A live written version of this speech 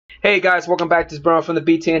Hey guys, welcome back. This is Bruno from the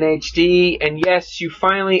BTNHD, and yes, you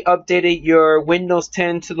finally updated your Windows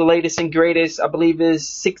 10 to the latest and greatest. I believe is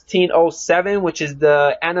 1607, which is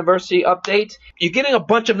the anniversary update. You're getting a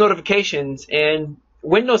bunch of notifications, and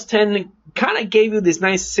Windows 10 kind of gave you this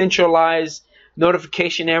nice centralized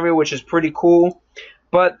notification area, which is pretty cool.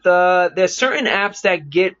 But there's certain apps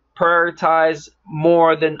that get prioritized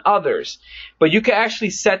more than others, but you can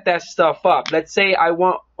actually set that stuff up. Let's say I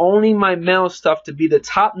want only my mail stuff to be the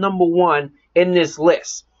top #1 in this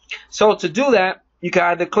list. So to do that, you can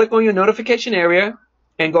either click on your notification area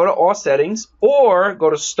and go to all settings, or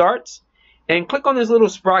go to start and click on this little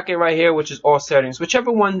sprocket right here, which is all settings.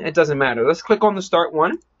 Whichever one, it doesn't matter. Let's click on the start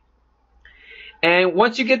one, and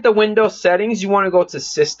once you get the Windows settings, you want to go to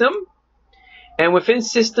system. And within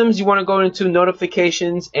systems, you want to go into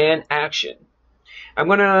notifications and action. I'm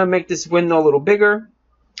going to make this window a little bigger.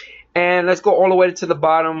 And let's go all the way to the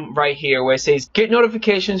bottom right here where it says get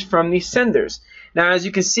notifications from the senders. Now, as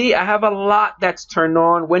you can see, I have a lot that's turned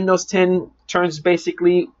on. Windows 10 turns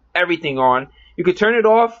basically everything on. You could turn it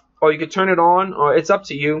off or you could turn it on, or it's up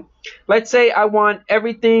to you. Let's say I want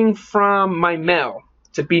everything from my mail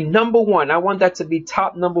to be #1. I want that to be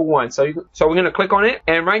top #1. So we're going to click on it.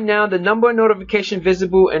 And right now, the number of notification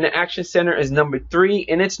visible in the Action Center is #3,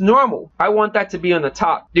 and it's normal. I want that to be on the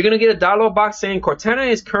top. You're going to get a dialog box saying Cortana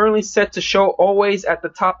is currently set to show always at the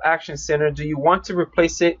top Action Center. Do you want to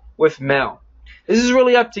replace it with mail? This is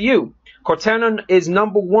really up to you. Cortana is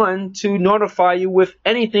 #1 to notify you with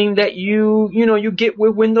anything that you get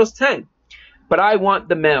with Windows 10. But I want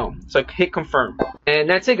the mail, so hit confirm. And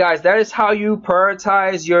that's it, guys. That is how you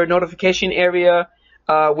prioritize your notification area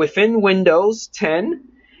within Windows 10.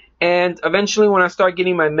 And eventually, when I start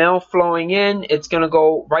getting my mail flowing in, it's going to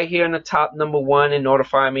go right here in the top #1 and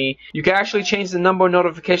notify me. You can actually change the number of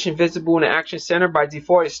notifications visible in the Action Center. By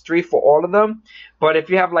default, it's 3 for all of them. But if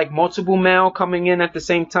you have like multiple mail coming in at the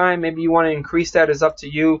same time, maybe you want to increase that. It's up to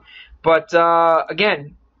you. But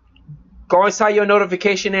again, go inside your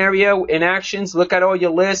notification area in actions, look at all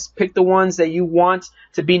your lists, pick the ones that you want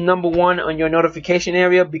to be #1 on your notification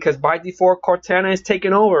area, because by default Cortana is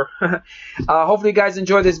taking over. Hopefully you guys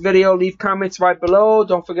enjoyed this video. Leave comments right below.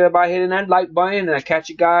 Don't forget about hitting that like button, and I'll catch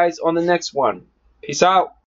you guys on the next one. Peace out.